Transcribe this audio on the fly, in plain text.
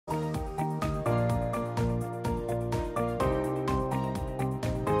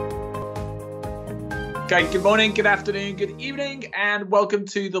Okay, good morning, good afternoon, good evening, and welcome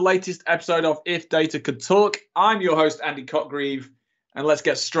to the latest episode of If Data Could Talk. I'm your host, Andy Cotgreave, and let's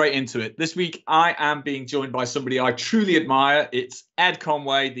get straight into it. This week, I am being joined by somebody I truly admire. It's Ed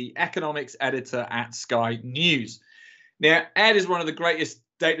Conway, the economics editor at Sky News. Now, Ed is one of the greatest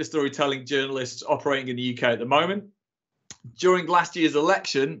data storytelling journalists operating in the UK at the moment. During last year's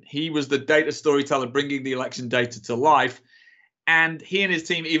election, he was the data storyteller bringing the election data to life. And he and his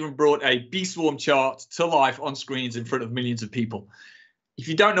team even brought a bee swarm chart to life on screens in front of millions of people. If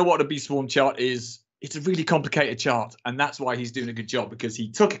you don't know what a bee swarm chart is, it's a really complicated chart. And that's why he's doing a good job, because he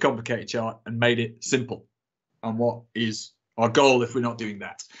took a complicated chart and made it simple. And what is our goal if we're not doing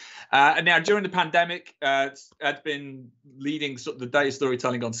that? And now during the pandemic, Ed's been leading sort of the data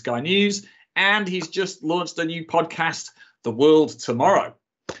storytelling on Sky News. And he's just launched a new podcast, The World Tomorrow.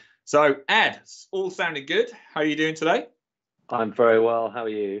 So Ed, it's all sounding good. How are you doing today? I'm very well. How are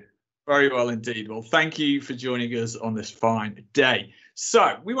you? Very well indeed. Well, thank you for joining us on this fine day.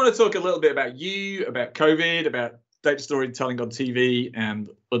 So we want to talk a little bit about you, about COVID, about data storytelling on TV and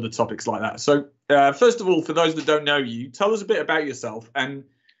other topics like that. So first of all, for those that don't know you, tell us a bit about yourself, and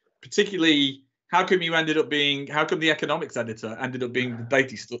particularly how come the economics editor ended up being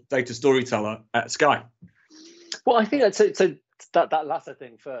the data storyteller at Sky? Well, I think that latter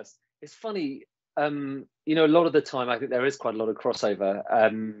thing first. It's funny. A lot of the time, I think there is quite a lot of crossover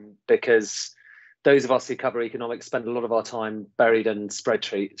because those of us who cover economics spend a lot of our time buried in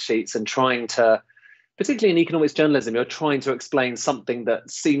spreadsheets and trying to, particularly in economics journalism, you're trying to explain something that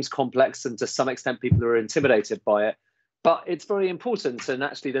seems complex, and to some extent people are intimidated by it. But it's very important, and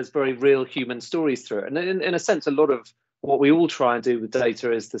actually there's very real human stories through it. And in a sense, a lot of what we all try and do with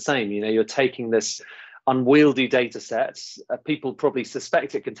data is the same. You're taking this unwieldy data sets. People probably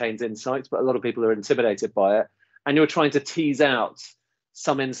suspect it contains insights, but a lot of people are intimidated by it. And you're trying to tease out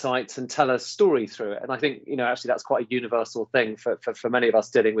some insights and tell a story through it. And I think, actually that's quite a universal thing for many of us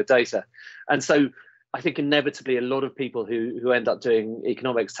dealing with data. And so I think inevitably a lot of people who end up doing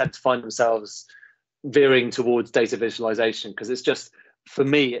economics tend to find themselves veering towards data visualization, because it's just, for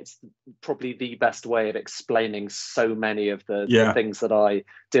me, it's probably the best way of explaining so many of the things that I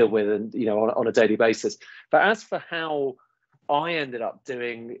deal with and on a daily basis. But as for how I ended up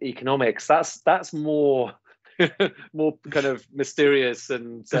doing economics, that's more more kind of mysterious,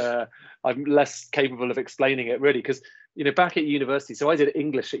 and I'm less capable of explaining it really, because back at university, so I did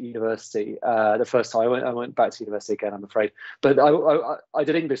English at university the first time. I went back to university again, I'm afraid, but I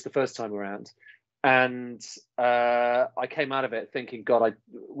did English the first time around. And I came out of it thinking, God,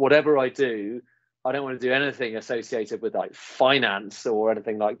 whatever I do, I don't want to do anything associated with like finance or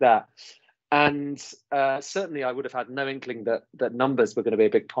anything like that. And certainly I would have had no inkling that numbers were going to be a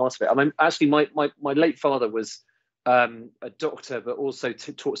big part of it. I mean, actually, my late father was a doctor, but also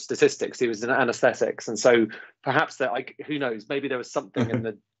taught statistics. He was in anaesthetics. And so perhaps who knows, maybe there was something in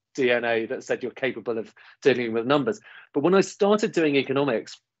the DNA that said you're capable of dealing with numbers. But when I started doing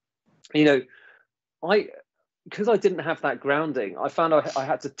economics, because I didn't have that grounding, I found I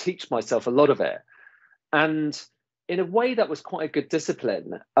had to teach myself a lot of it. And in a way that was quite a good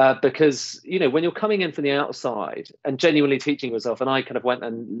discipline, because, when you're coming in from the outside and genuinely teaching yourself, and I kind of went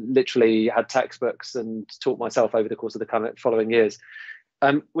and literally had textbooks and taught myself over the course of the kind of following years,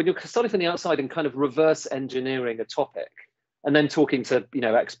 when you're starting from the outside and kind of reverse engineering a topic and then talking to,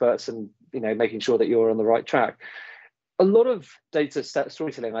 experts and, making sure that you're on the right track, a lot of data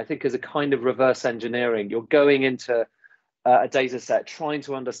storytelling, I think, is a kind of reverse engineering. You're going into a data set, trying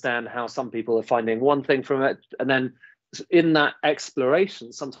to understand how some people are finding one thing from it. And then in that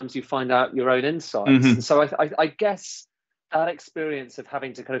exploration, sometimes you find out your own insights. Mm-hmm. And so I guess that experience of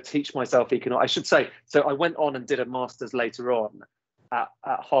having to kind of teach myself economics, I should say, so I went on and did a master's later on at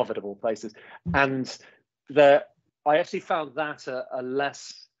Harvard of all places. And I actually found that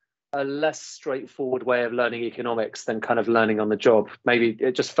a less straightforward way of learning economics than kind of learning on the job. Maybe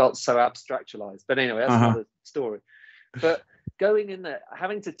it just felt so abstractualized. But anyway, that's another story. But going in there,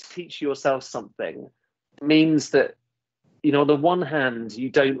 having to teach yourself something means that, on the one hand, you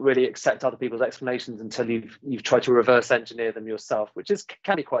don't really accept other people's explanations until you've tried to reverse engineer them yourself, which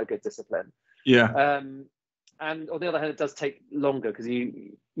can be quite a good discipline. Yeah. And on the other hand, it does take longer because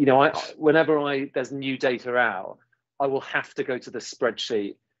whenever there's new data out, I will have to go to the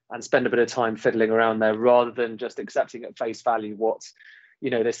spreadsheet and spend a bit of time fiddling around there rather than just accepting at face value what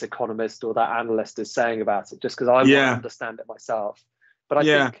this economist or that analyst is saying about it, just because I want to understand it myself. But I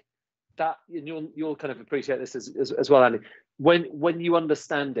think that you'll kind of appreciate this as well, Andy. When you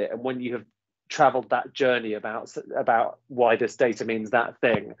understand it and when you have traveled that journey about why this data means that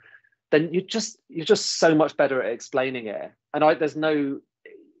thing, then you're just so much better at explaining it. And there's no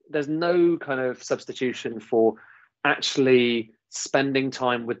there's no kind of substitution for actually spending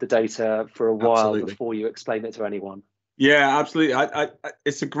time with the data for a while before you explain it to anyone. Yeah, absolutely.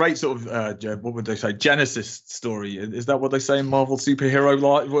 It's a great sort of what would they say, Genesis story. Is that what they say in Marvel superhero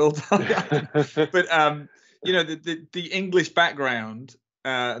world? But you know, the English background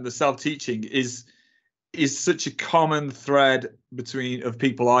and the self-teaching is such a common thread of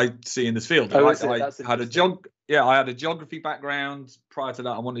people I see in this field. Oh, I had a geography background. Prior to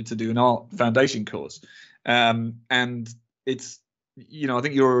that, I wanted to do an art foundation course, and it's, you know, I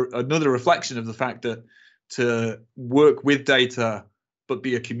think you're another reflection of the fact that to work with data but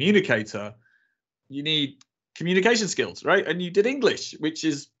be a communicator, you need communication skills, right? And you did English, which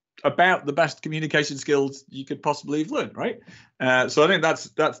is about the best communication skills you could possibly have learned, right? So I think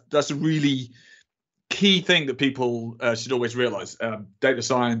that's a really key thing that people should always realize. Data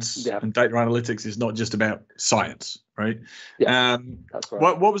science and data analytics is not just about science, right? Yeah, that's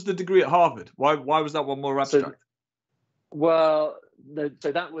right. What was the degree at Harvard? Why was that one more abstract? So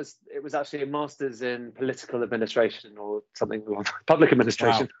it was actually a master's in political administration or something, public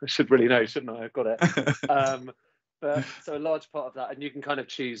administration. Wow. I should really know, shouldn't I? I've got it. But so a large part of that, and you can kind of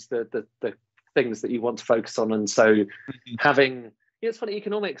choose the things that you want to focus on. And so having, it's funny,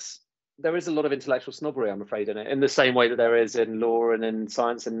 economics, there is a lot of intellectual snobbery, I'm afraid, in it, in the same way that there is in law and in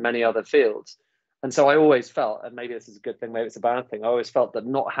science and many other fields. And so I always felt, and maybe this is a good thing, maybe it's a bad thing, I always felt that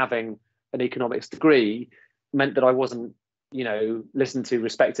not having an economics degree meant that I wasn't, you know, listened to,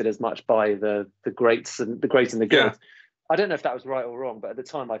 respected as much by the greats and the great and the good. Yeah. I don't know if that was right or wrong, but at the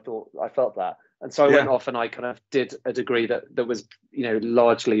time I felt that. And so I went off and I kind of did a degree that was, you know,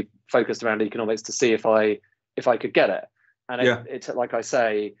 largely focused around economics to see if I could get it. And it took, like I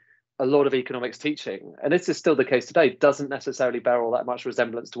say, a lot of economics teaching, and this is still the case today, doesn't necessarily bear all that much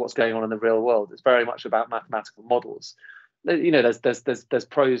resemblance to what's going on in the real world. It's very much about mathematical models. You know, there's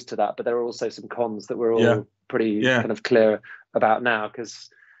pros to that, but there are also some cons that we're all pretty kind of clear about now, because,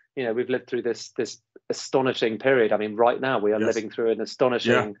 you know, we've lived through this astonishing period. I mean, right now we are living through an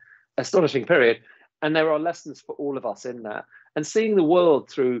astonishing period, and there are lessons for all of us in that. And seeing the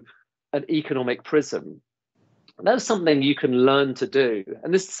world through an economic prism, that's something you can learn to do.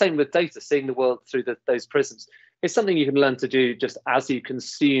 And this is the same with data, seeing the world through those prisms. It's something you can learn to do just as you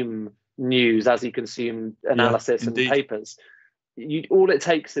consume news, as you consume analysis and papers. All it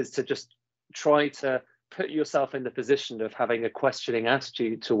takes is to just try to put yourself in the position of having a questioning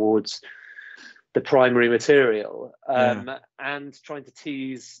attitude towards the primary material, and trying to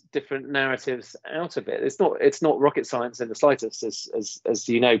tease different narratives out of it. It's not rocket science in the slightest, as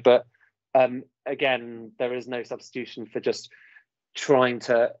you know, but again, there is no substitution for just trying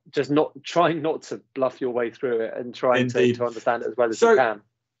not to bluff your way through it and trying to understand it as well as you can.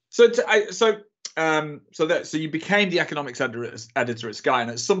 So you became the economics editor at Sky,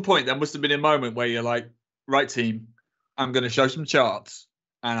 and at some point there must have been a moment where you're like, right, team, I'm going to show some charts,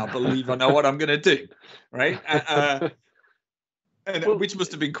 and I believe I know what I'm going to do, right? And which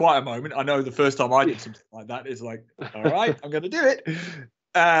must have been quite a moment. I know the first time I did something like that is like, all right, I'm going to do it.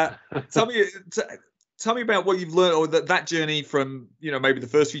 Tell me about what you've learned, or that journey from, you know, maybe the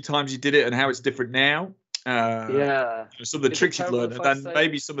first few times you did it and how it's different now. Some of the tricks you've learned, and then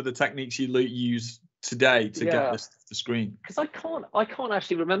maybe some of the techniques you use today to get this to the screen. Because I can't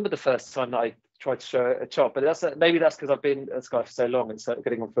actually remember the first time that I tried to show a chart, but maybe that's because I've been at Sky for so long. It's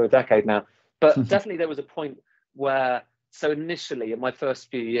getting on for a decade now. But definitely there was a point where, so initially in my first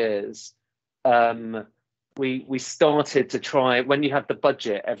few years, we started to try, when you had the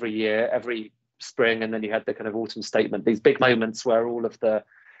budget every year, every spring, and then you had the kind of autumn statement, these big moments where all of the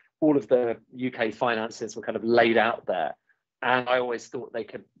UK finances were kind of laid out there. And I always thought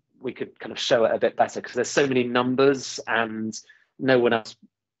we could kind of show it a bit better, because there's so many numbers and no one else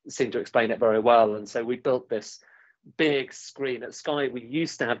seemed to explain it very well. And so we built this big screen at Sky. We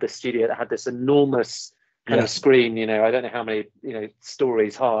used to have this studio that had this enormous kind of screen, you know, I don't know how many, you know,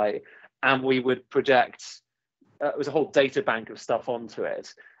 stories high, and we would project, it was a whole data bank of stuff onto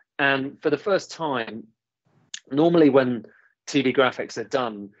it. And for the first time, normally when TV graphics are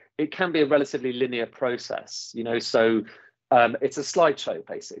done, it can be a relatively linear process, you know, so it's a slideshow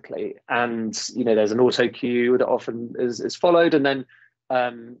basically, and you know, there's an auto cue that often is followed, and then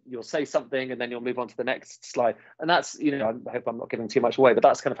you'll say something and then you'll move on to the next slide. And that's, you know, I hope I'm not giving too much away, but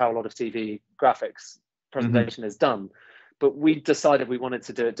that's kind of how a lot of TV graphics presentation is done. But we decided we wanted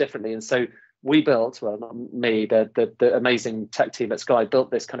to do it differently, and so we built, well, not me, the amazing tech team at Sky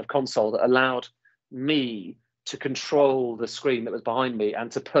built this kind of console that allowed me to control the screen that was behind me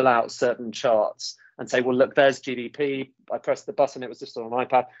and to pull out certain charts and say, well, look, there's GDP. I pressed the button, it was just on an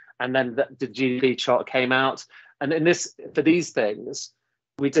iPad, and then the GDP chart came out. And in this, for these things,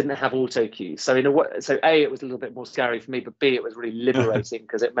 we didn't have auto cues. So so A, it was a little bit more scary for me, but B, it was really liberating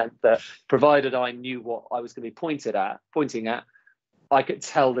because it meant that provided I knew what I was going to be pointing at, I could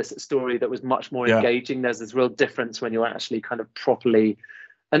tell this story that was much more engaging. There's this real difference when you're actually kind of properly,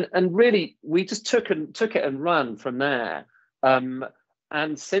 and really we just took it and ran from there.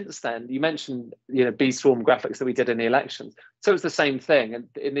 And since then, you mentioned, B swarm graphics that we did in the elections. So it's the same thing. And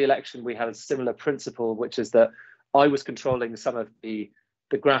in the election, we had a similar principle, which is that I was controlling some of the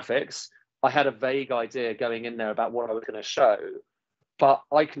graphics. I had a vague idea going in there about what I was going to show, but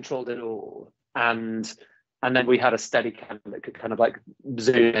I controlled it all. And then we had a steady cam that could kind of like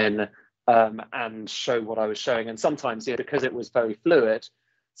zoom in and show what I was showing. And sometimes, because it was very fluid,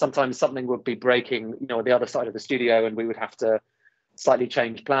 sometimes something would be breaking, on the other side of the studio, and we would have to slightly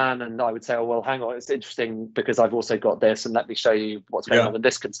change plan. And I would say, oh, well, hang on, it's interesting because I've also got this, and let me show you what's going on in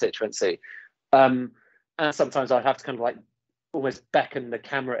this constituency. And sometimes I'd have to kind of like almost beckon the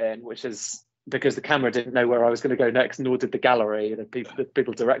camera in, which is because the camera didn't know where I was going to go next, nor did the gallery, the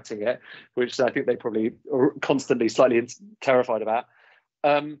people directing it, which I think they probably are constantly slightly terrified about.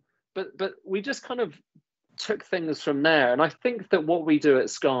 But we just kind of took things from there. And I think that what we do at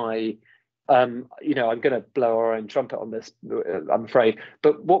Sky, I'm going to blow our own trumpet on this, I'm afraid,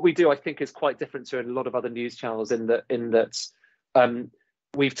 but what we do, I think, is quite different to a lot of other news channels in that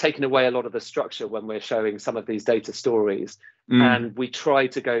we've taken away a lot of the structure when we're showing some of these data stories, and we try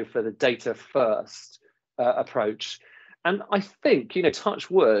to go for the data first approach. And I think,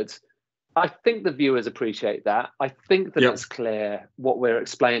 touch wood, I think the viewers appreciate that. I think that it's clear what we're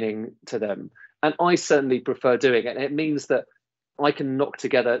explaining to them. And I certainly prefer doing it. And it means that I can knock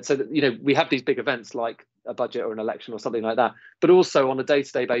together, so that, we have these big events like a budget or an election or something like that, but also on a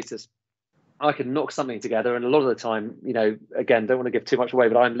day-to-day basis, I can knock something together. And a lot of the time, again, don't want to give too much away,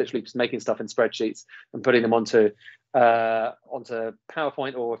 but I'm literally just making stuff in spreadsheets and putting them onto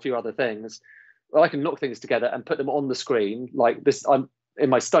PowerPoint or a few other things. Well, I can knock things together and put them on the screen like this. I'm in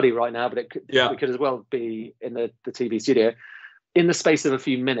my study right now, but it could as well be in the TV studio in the space of a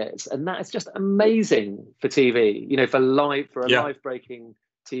few minutes. And that is just amazing for TV, for a live breaking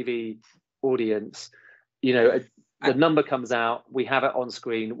TV audience. The number comes out, we have it on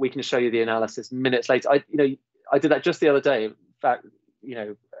screen, we can show you the analysis minutes later. I did that just the other day. In fact,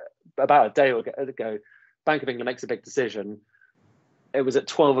 about a day ago, Bank of England makes a big decision. It was at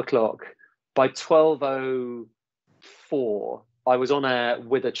 12 o'clock. By 12:04, I was on air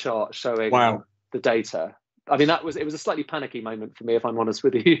with a chart showing the data. I mean, it was a slightly panicky moment for me, if I'm honest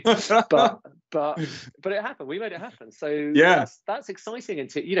with you, but it happened. We made it happen. So that's exciting.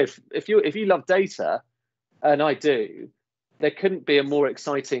 And if you love data, and I do, there couldn't be a more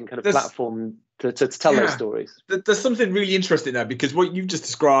exciting kind of platform to tell those stories. There's something really interesting there, because what you've just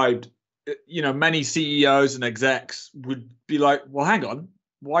described, many CEOs and execs would be like, well, hang on,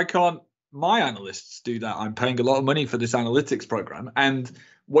 why can't my analysts do that? I'm paying a lot of money for this analytics program. And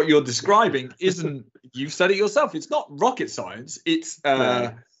what you're describing isn't, you've said it yourself, it's not rocket science. It's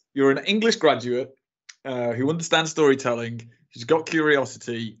you're an English graduate who understands storytelling, who's got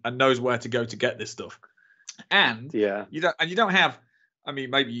curiosity and knows where to go to get this stuff. And you don't have, I mean,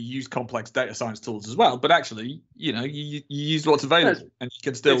 maybe you use complex data science tools as well, but actually, you use what's available, and you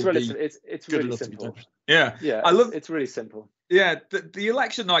can still it's really simple. It's really simple. Yeah, the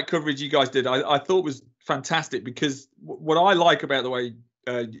election night coverage you guys did, I thought was fantastic, because what I like about the way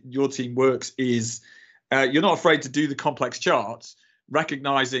your team works is you're not afraid to do the complex charts,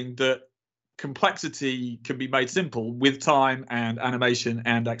 recognizing that complexity can be made simple with time and animation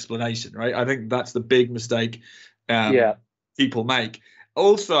and explanation, right? I think that's the big mistake people make.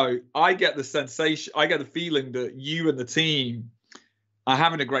 Also, I get the feeling that you and the team are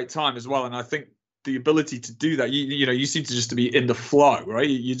having a great time as well. And I think the ability to do that, you seem to just to be in the flow, right?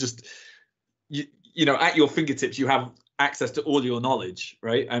 You just, at your fingertips, you have access to all your knowledge,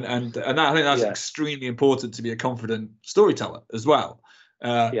 right? And I think that's extremely important to be a confident storyteller as well.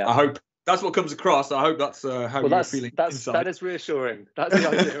 I hope that's what comes across. I hope that's how you're feeling inside. That is reassuring. That's the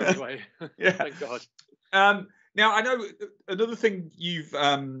idea anyway. Thank God. Now, I know another thing you've,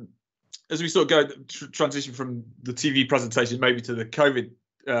 as we sort of go transition from the TV presentation maybe to the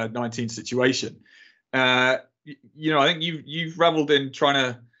COVID-19 situation, I think you've reveled in trying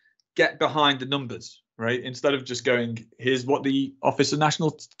to get behind the numbers, right? Instead of just going, here's what the Office of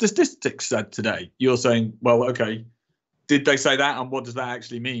National Statistics said today. You're saying, well, okay, did they say that, and what does that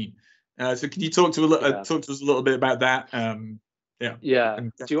actually mean? So can you talk to us a little bit about that? Do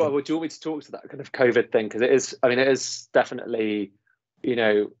you want me to talk to that kind of COVID thing? Because it is definitely,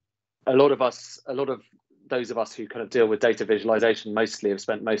 a lot of those of us who kind of deal with data visualization mostly have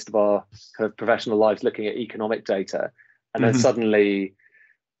spent most of our kind of professional lives looking at economic data, and then suddenly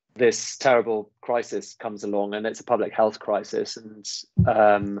this terrible crisis comes along, and it's a public health crisis, and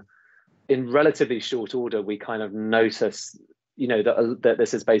in relatively short order, we kind of notice, that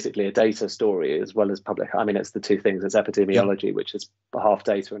this is basically a data story as well as public. I mean, it's the two things. It's epidemiology, which is half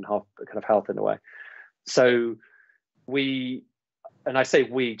data and half kind of health in a way. So and I say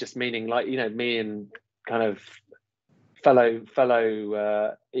we, just meaning like, me and kind of fellow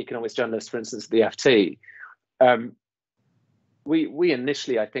economics journalists, for instance, at the FT. We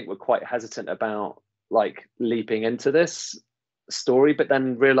initially, I think, were quite hesitant about like leaping into this story, but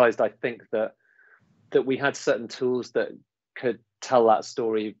then realized, I think, that we had certain tools that could tell that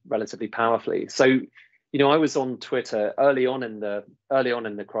story relatively powerfully. So, I was on Twitter early on in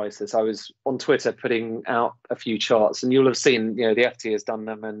the crisis. I was on Twitter putting out a few charts, and you'll have seen, the FT has done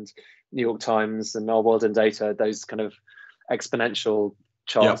them, and New York Times and Our World in Data, those kind of exponential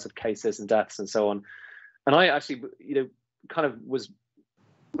charts of cases and deaths and so on. And I actually, kind of was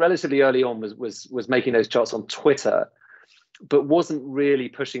relatively early on was making those charts on Twitter, but wasn't really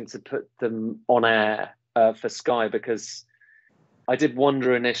pushing to put them on air for Sky, because I did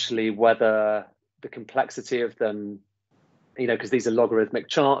wonder initially whether the complexity of them, because these are logarithmic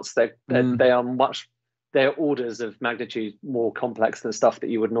charts, they're orders of magnitude more complex than stuff that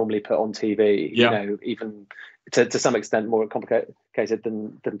you would normally put on TV. Even to some extent more complicated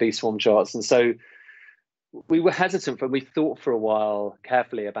than B-swarm charts. And so we were hesitant, we thought for a while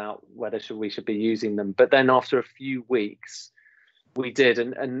carefully about whether we should be using them. But then after a few weeks, we did.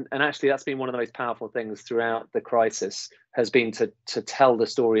 And actually, that's been one of the most powerful things throughout the crisis, has been to tell the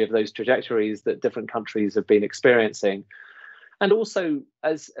story of those trajectories that different countries have been experiencing. And also,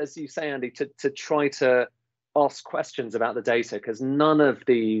 as you say, Andy, to try to ask questions about the data, because none of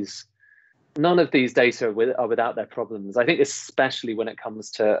these data are without their problems. I think especially when it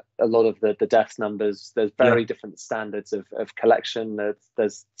comes to a lot of the death numbers, there's very different standards of collection.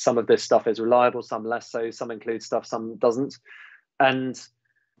 There's some of this stuff is reliable, some less so, some include stuff, some doesn't. And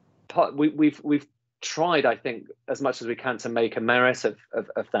we've tried, I think, as much as we can to make a merit of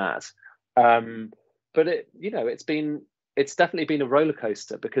that. But it's definitely been a roller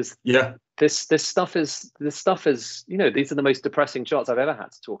coaster, because this stuff is these are the most depressing charts I've ever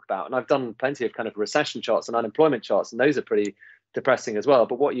had to talk about. And I've done plenty of kind of recession charts and unemployment charts, and those are pretty depressing as well.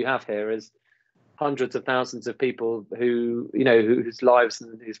 But what you have here is hundreds of thousands of people whose lives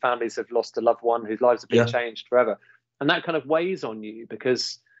and whose families have lost a loved one, whose lives have been changed forever. And that kind of weighs on you,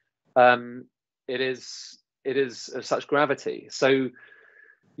 because it is of such gravity. So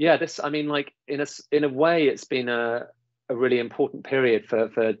in a way, it's been a really important period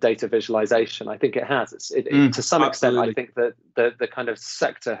for data visualization. I think it has. To some extent, I think that the kind of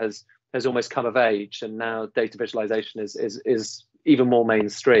sector has almost come of age, and now data visualization is even more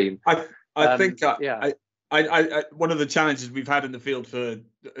mainstream. I think one of the challenges we've had in the field for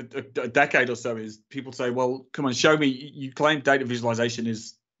a decade or so is people say, well, come on, show me, you claim data visualization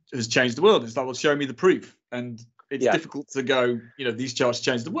has changed the world. It's like, well, show me the proof. And it's difficult to go, these charts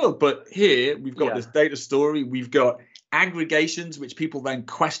change the world. But here we've got this data story. We've got aggregations, which people then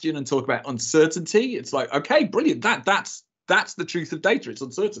question and talk about uncertainty. It's like, okay, brilliant. That's the truth of data. It's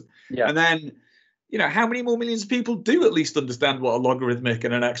uncertain. Yeah. And then, how many more millions of people do at least understand what a logarithmic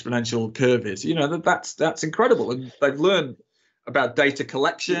and an exponential curve is? That's incredible. And they've learned about data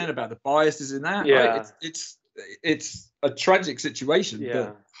collection, about the biases in that. Yeah. Right? It's a tragic situation,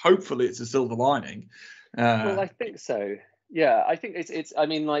 but hopefully it's a silver lining. Well, I think so. Yeah, I think it's. I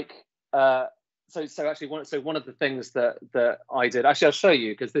mean, like, so actually, one of the things that I did. Actually, I'll show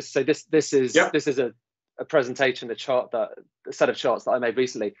you, because this is a presentation, a set of charts that I made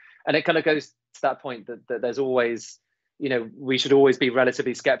recently, and it kind of goes to that point that there's always, we should always be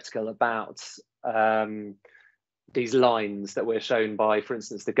relatively skeptical about these lines that we're shown by, for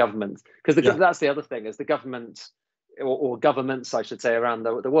instance, the government, because that's the other thing, is the government or governments, I should say, around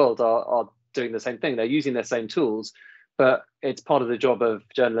the world are doing the same thing. They're using their same tools, but it's part of the job of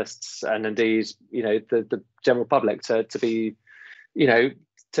journalists and indeed, the general public to be, to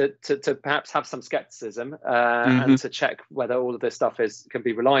perhaps have some skepticism and to check whether all of this stuff can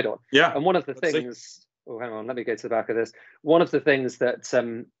be relied on. Yeah. And one of the things, hang on, let me go to the back of this. One of the things that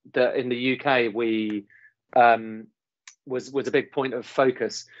in the UK we was a big point of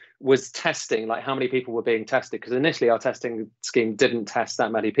focus was testing, like how many people were being tested, because initially our testing scheme didn't test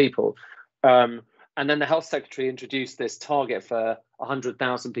that many people. And then the health secretary introduced this target for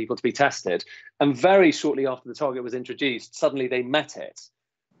 100,000 people to be tested. And very shortly after the target was introduced, suddenly they met it.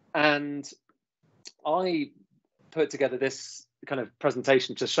 And I put together this kind of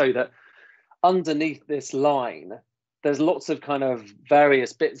presentation to show that underneath this line, there's lots of kind of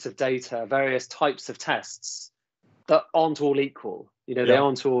various bits of data, various types of tests that aren't all equal. They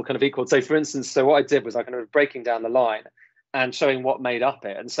aren't all kind of equal. So for instance, what I did was I kind of breaking down the line and showing what made up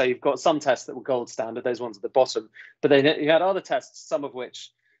it. And so you've got some tests that were gold standard, those ones at the bottom, but then you had other tests, some of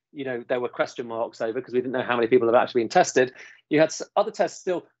which, there were question marks over because we didn't know how many people have actually been tested. You had other tests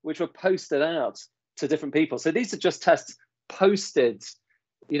still which were posted out to different people. So these are just tests posted,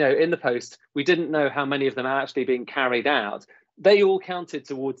 in the post. We didn't know how many of them are actually being carried out. They all counted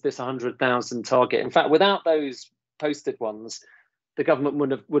towards this 100,000 target. In fact, without those posted ones, the government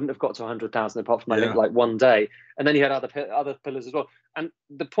wouldn't have got to 100,000 apart from I think like one day. And then you had other pillars as well. And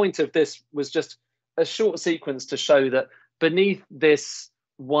the point of this was just a short sequence to show that beneath this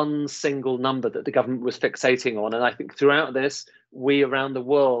one single number that the government was fixating on, and I think throughout this, we around the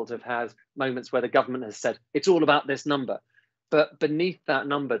world have had moments where the government has said it's all about this number. But beneath that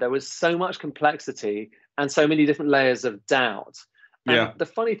number, there was so much complexity and so many different layers of doubt. And the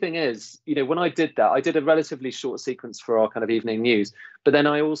funny thing is, when I did that, I did a relatively short sequence for our kind of evening news, but then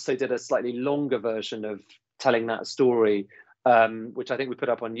I also did a slightly longer version of telling that story, which I think we put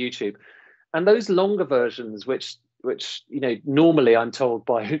up on YouTube. And those longer versions, which normally I'm told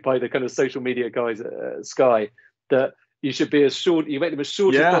by the kind of social media guys at Sky that you should be you make them as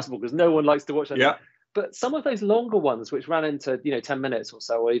short as possible because no one likes to watch that. Yeah. But some of those longer ones, which ran into 10 minutes or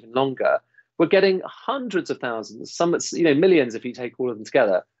so, or even longer, were getting hundreds of thousands, some millions if you take all of them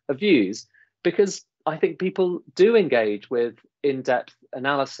together, of views, because I think people do engage with in-depth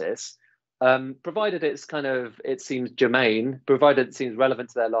analysis, provided it seems germane, provided it seems relevant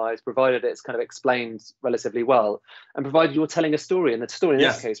to their lives, provided it's kind of explained relatively well, and provided you're telling a story. And the story in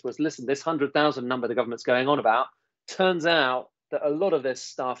this case was, listen, this 100,000 number the government's going on about, turns out that a lot of this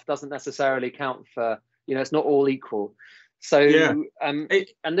stuff doesn't necessarily count for, it's not all equal. So,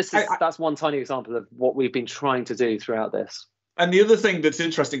 that's one tiny example of what we've been trying to do throughout this. And the other thing that's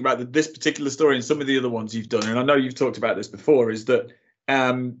interesting about this particular story and some of the other ones you've done, and I know you've talked about this before, is that,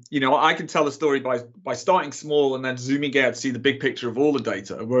 I can tell a story by starting small and then zooming out to see the big picture of all the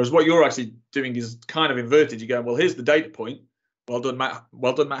data. Whereas what you're actually doing is kind of inverted. You go, well, here's the data point. Well done, Matt.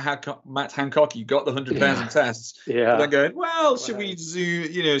 Well done, Matt Hancock. You got the 100,000 tests. Yeah. And then going, well, should we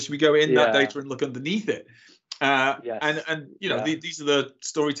zoom? Should we go in that data and look underneath it? These are the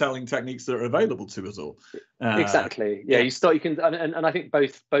storytelling techniques that are available to us all. Exactly. You can, and I think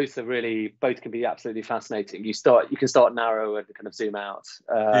both can be absolutely fascinating. You can start narrow and kind of zoom out,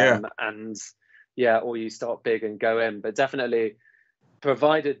 or you start big and go in. But definitely,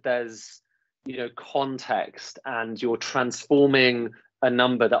 provided there's context and you're transforming a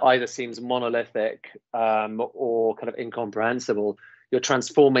number that either seems monolithic or kind of incomprehensible, you're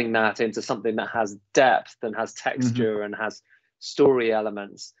transforming that into something that has depth and has texture and has story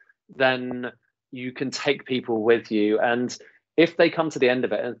elements, then you can take people with you. And if they come to the end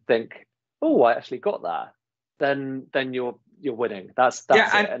of it and think, oh, I actually got that, then you're winning. That's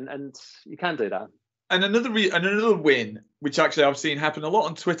it. And you can do that. And another win, which actually I've seen happen a lot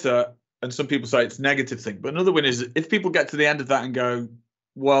on Twitter, and some people say it's a negative thing, but another win is if people get to the end of that and go,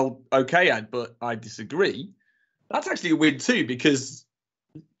 well, okay, Ed, but I disagree. That's actually a win too, because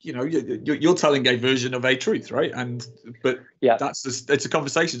you're telling a version of a truth, right? But it's a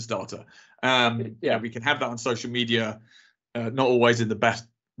conversation starter. We can have that on social media, not always in the best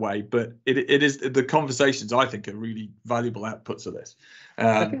way, but it is the conversations I think are really valuable outputs of this.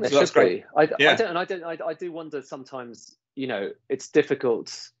 I think that's great. I do wonder sometimes. It's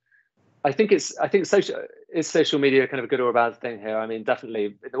difficult. I think social media kind of a good or a bad thing here? I mean, definitely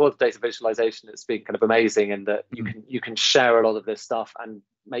in the world of data visualization, it's been kind of amazing in that you can share a lot of this stuff and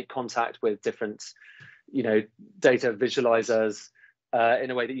make contact with different, data visualizers in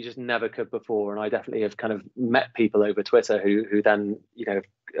a way that you just never could before. And I definitely have kind of met people over Twitter who then,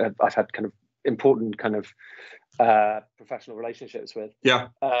 I've had kind of important kind of professional relationships with. Yeah.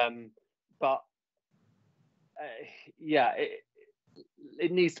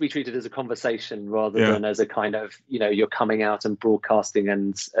 It needs to be treated as a conversation rather than as a kind of, you're coming out and broadcasting,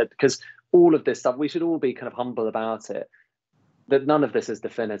 and because all of this stuff, we should all be kind of humble about it, that none of this is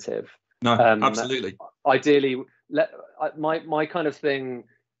definitive. No, absolutely. Ideally, my kind of thing,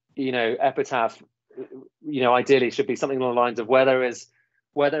 epitaph, ideally should be something along the lines of where there is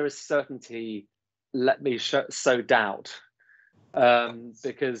certainty, let me sow doubt,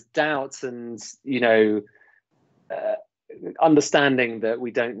 because doubt and, understanding that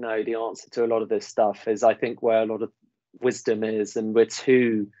we don't know the answer to a lot of this stuff is, I think, where a lot of wisdom is, and we're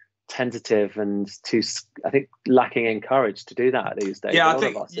too tentative and too, I think, lacking in courage to do that these days. Yeah, a lot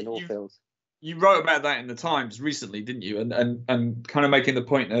of us in all fields. You wrote about that in the Times recently, didn't you? And kind of making the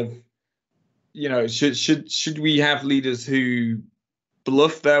point of, should we have leaders who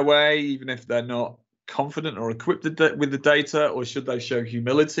bluff their way, even if they're not confident or equipped with the data, or should they show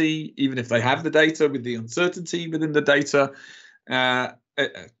humility, even if they have the data, with the uncertainty within the data? They're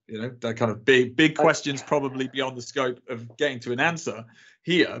kind of big questions, probably beyond the scope of getting to an answer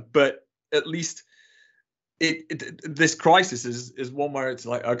here. But at least this crisis is one where it's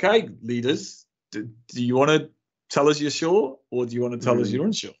like, okay, leaders, do you want to tell us you're sure, or do you want to tell us you're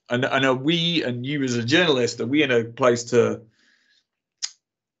unsure? And are we, and you as a journalist, are we in a place to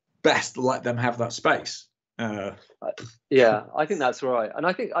best let them have that space? Yeah, I think that's right. And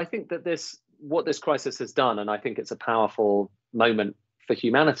I think that what this crisis has done, and I think it's a powerful moment for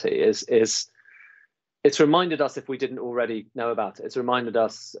humanity, is it's reminded us, if we didn't already know about it, it's reminded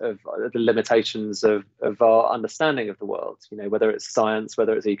us of the limitations of our understanding of the world. Whether it's science,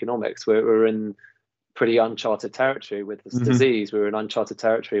 whether it's economics, we're in pretty uncharted territory with this disease. We're in uncharted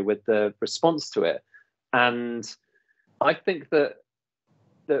territory with the response to it. And I think that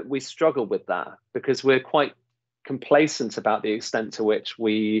we struggle with that because we're quite complacent about the extent to which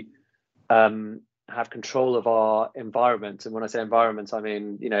we have control of our environment. And when I say environment, I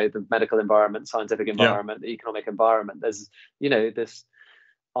mean, the medical environment, scientific environment, the economic environment. There's, this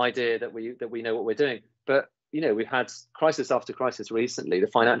idea that we know what we're doing. But, we've had crisis after crisis recently. The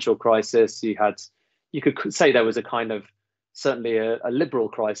financial crisis, you could say there was a kind of, certainly a liberal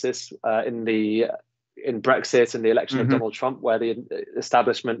crisis in Brexit and the election of Donald Trump, where the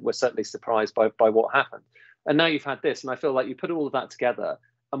establishment was certainly surprised by what happened. And now you've had this, and I feel like you put all of that together,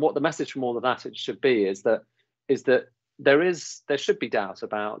 and what the message from all of that it should be is that there should be doubt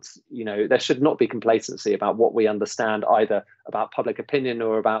about, there should not be complacency about what we understand, either about public opinion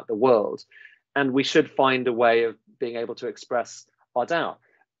or about the world, and we should find a way of being able to express our doubt.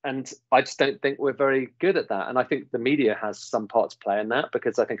 And I just don't think we're very good at that. And I think the media has some part to play in that,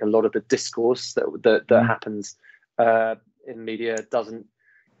 because I think a lot of the discourse that happens in media doesn't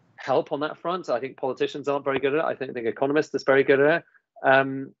help on that front. I think politicians aren't very good at it. I think economists are very good at it.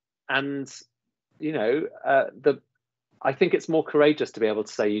 I think it's more courageous to be able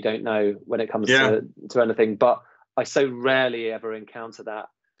to say you don't know when it comes to anything. But I so rarely ever encounter that.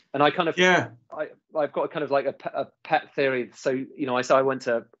 And I kind of, I've got kind of like a pet theory. So, I went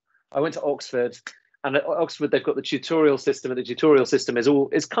to Oxford, and at Oxford they've got the tutorial system, and the tutorial system is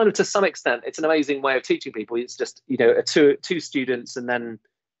kind of, to some extent, it's an amazing way of teaching people. It's just, two students, and then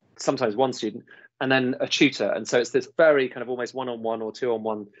sometimes one student, and then a tutor. And so it's this very kind of almost one-on-one or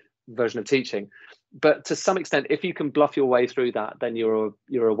two-on-one version of teaching. But to some extent, if you can bluff your way through that, then you're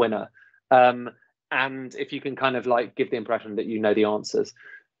a winner. And if you can kind of like give the impression that you know the answers.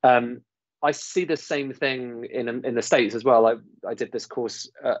 I see the same thing in the States as well. I did this course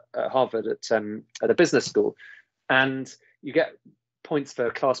at Harvard at a business school, and you get points for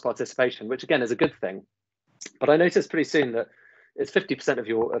class participation, which again is a good thing. But I noticed pretty soon that it's 50% of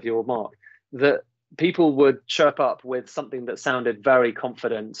your mark, that people would chirp up with something that sounded very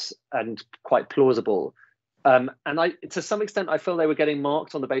confident and quite plausible. And to some extent, I feel they were getting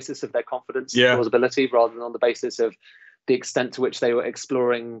marked on the basis of their confidence and plausibility, rather than on the basis of the extent to which they were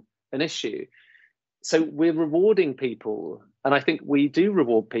exploring an issue. So we're rewarding people, and I think we do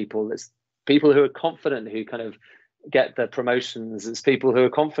reward people. It's people who are confident who kind of get the promotions. It's people who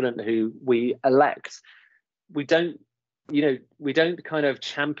are confident who we elect. We don't kind of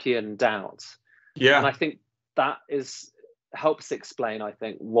champion doubt. And I think that helps explain, I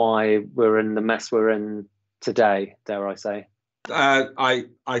think, why we're in the mess we're in today, dare I say.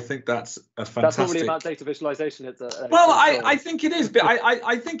 I think that's a fantastic. That's not really about data visualization. I think it is, but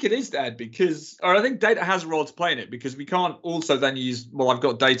I think it is, Ed, I think data has a role to play in it, because we can't also then use, well, I've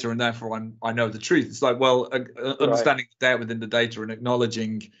got data and therefore I know the truth. It's like, well, understanding the data within the data and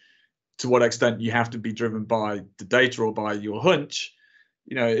acknowledging to what extent you have to be driven by the data or by your hunch.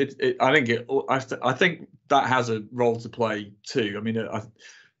 I think that has a role to play too. I mean,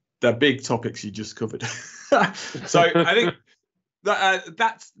 they're big topics you just covered. So I think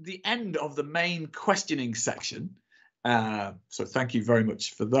that's the end of the main questioning section. So thank you very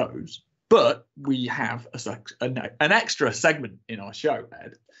much for those. But we have an extra segment in our show,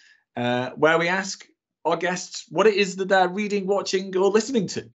 Ed, where we ask our guests what it is that they're reading, watching, or listening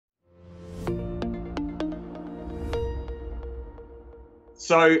to.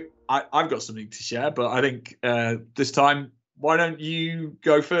 So I've got something to share, but I think this time, why don't you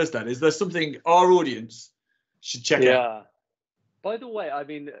go first, Ed? Is there something our audience should check out? By the way, I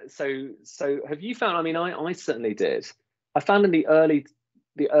mean, so have you found? I mean, I certainly did. I found in the early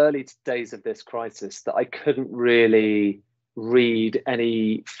days of this crisis that I couldn't really read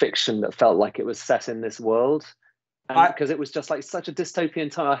any fiction that felt like it was set in this world, because it was just like such a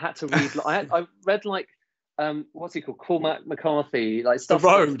dystopian time. I had to read. I read like what's he called, Cormac McCarthy, like stuff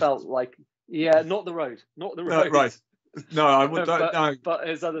that felt like Yeah, not the road. No, right. No, I would. No. But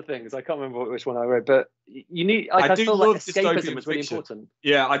there's other things. I can't remember which one I read. But you need. I feel love like escapism dystopian was really fiction. important.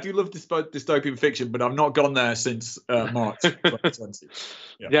 Yeah, I do love dystopian fiction, but I've not gone there since March 2020.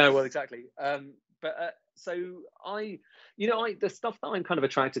 Yeah, well, exactly. So the stuff that I'm kind of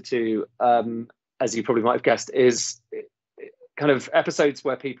attracted to, as you probably might have guessed, is kind of episodes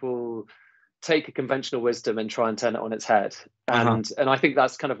where people take a conventional wisdom and try and turn it on its head. And I think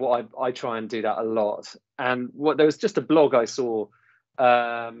that's kind of what I try and do that a lot. And there was just a blog I saw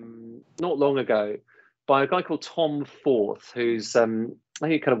not long ago by a guy called Tom Forth, who's I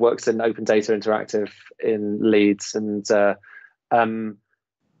think he kind of works in open data interactive in Leeds, and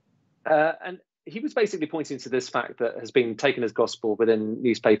he was basically pointing to this fact that has been taken as gospel within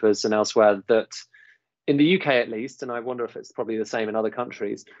newspapers and elsewhere, that in the UK at least, and I wonder if it's probably the same in other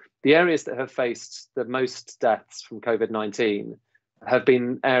countries, the areas that have faced the most deaths from COVID-19 have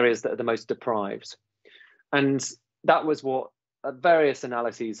been areas that are the most deprived. And that was what various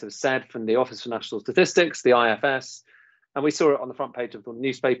analyses have said from the Office for National Statistics, the IFS, and we saw it on the front page of the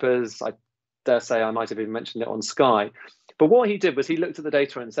newspapers. I dare say I might have even mentioned it on Sky. But what he did was he looked at the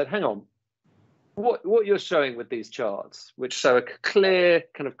data and said, hang on, what you're showing with these charts, which show a clear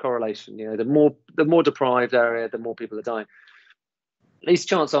kind of correlation, the more deprived area, the more people are dying. These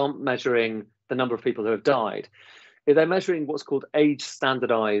charts aren't measuring the number of people who have died. They're measuring what's called age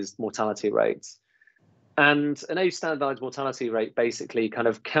standardized mortality rates. And an age standardized mortality rate basically kind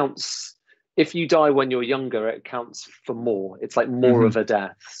of counts, if you die when you're younger, it counts for more. It's like more of a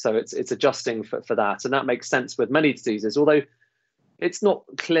death. So it's adjusting for that. And that makes sense with many diseases, although it's not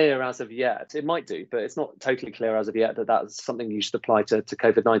clear as of yet. It might do, but it's not totally clear as of yet that that's something you should apply to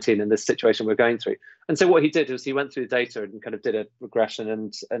COVID-19 in this situation we're going through. And so what he did was he went through the data and kind of did a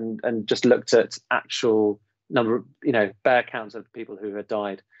regression and just looked at actual number, bare counts of people who had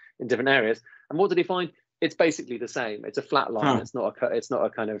died in different areas. And what did he find? It's basically the same. It's a flat line. It's not a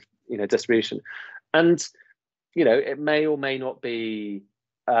kind of distribution. And it may or may not be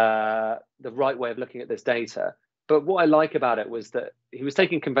the right way of looking at this data. But what I like about it was that he was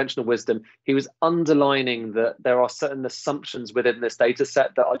taking conventional wisdom. He was underlining that there are certain assumptions within this data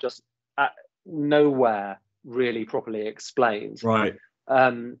set that are just nowhere really properly explained. Right.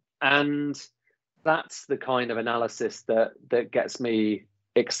 And that's the kind of analysis that gets me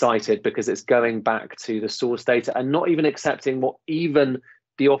excited, because it's going back to the source data and not even accepting what even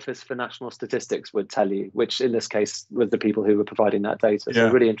the Office for National Statistics would tell you, which in this case was the people who were providing that data. So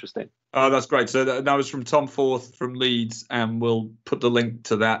really interesting. Oh, that's great. So that was from Tom Forth from Leeds, and we'll put the link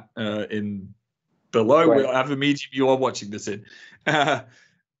to that in below. Great. We'll have a medium you are watching this in.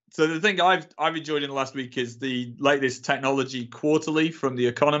 So the thing I've enjoyed in the last week is the latest technology quarterly from The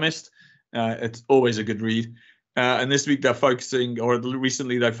Economist. It's always a good read. And this week they're focusing, or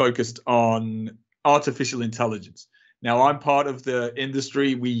recently they focused on artificial intelligence. Now, I'm part of the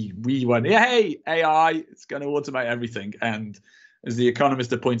industry. We went, hey, AI, it's going to automate everything. And as The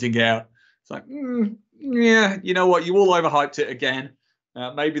Economist are pointing out, it's like, yeah, you know what? You all overhyped it again.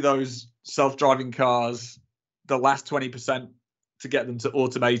 Maybe those self-driving cars, the last 20% to get them to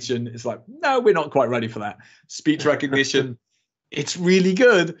automation, it's like, no, we're not quite ready for that. Speech recognition, it's really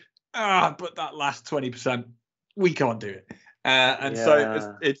good. But that last 20%, we can't do it.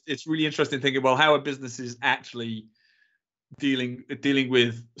 So it's really interesting thinking, well, how are businesses actually dealing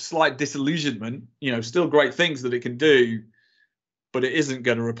with slight disillusionment, still great things that it can do, but it isn't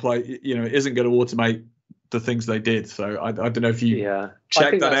going to replace, it isn't going to automate the things they did. So I don't know if you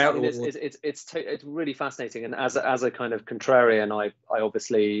check that out. It's really fascinating. And as a kind of contrarian,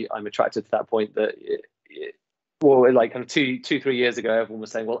 I'm attracted to that point that like kind of 2-3 years ago, everyone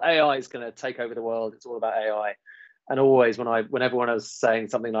was saying, well, AI is going to take over the world. It's all about AI. And always when everyone was saying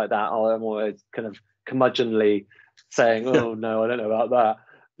something like that, I'm always kind of curmudgeonly saying, oh no, I don't know about that.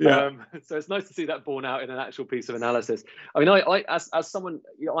 Yeah. So it's nice to see that borne out in an actual piece of analysis. I mean, I as someone,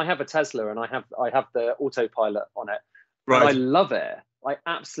 I have a Tesla and I have the autopilot on it. Right. And I love it. I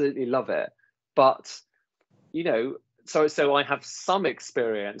absolutely love it. But so I have some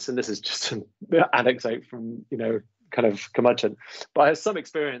experience, and this is just an anecdote from kind of curmudgeon, but I have some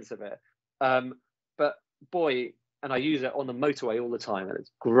experience of it. But boy. And I use it on the motorway all the time, and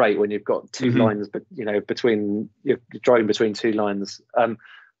it's great when you've got two lines, but between you're driving between two lines.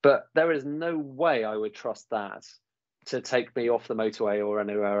 But there is no way I would trust that to take me off the motorway or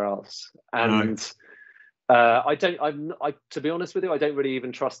anywhere else. And to be honest with you, I don't really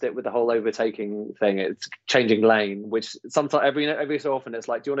even trust it with the whole overtaking thing. It's changing lane, which sometimes every so often it's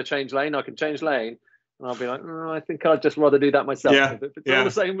like, do you want to change lane? I can change lane. And I'll be like, I think I'd just rather do that myself. If it's all the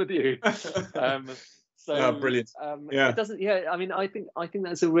same with you. So brilliant. Yeah. It doesn't. Yeah, I mean, I think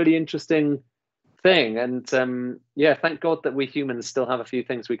that's a really interesting thing, and yeah, thank God that we humans still have a few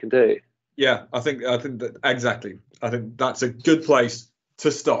things we can do. Yeah, I think that exactly. I think that's a good place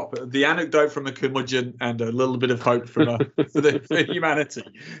to stop. The anecdote from a curmudgeon and a little bit of hope from for humanity.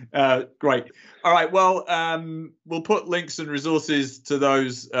 Great. All right. Well, we'll put links and resources to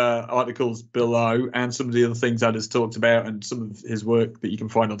those articles below, and some of the other things Ed has talked about, and some of his work that you can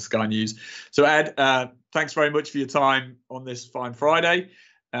find on Sky News. So, Ed, thanks very much for your time on this fine Friday.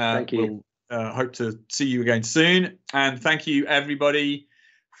 Thank you. We'll hope to see you again soon, and thank you everybody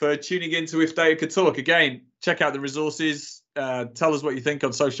for tuning in to If Data Could Talk. Again, check out the resources. Tell us what you think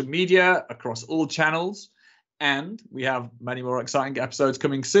on social media across all channels. And we have many more exciting episodes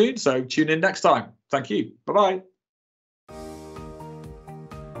coming soon. So tune in next time. Thank you. Bye-bye.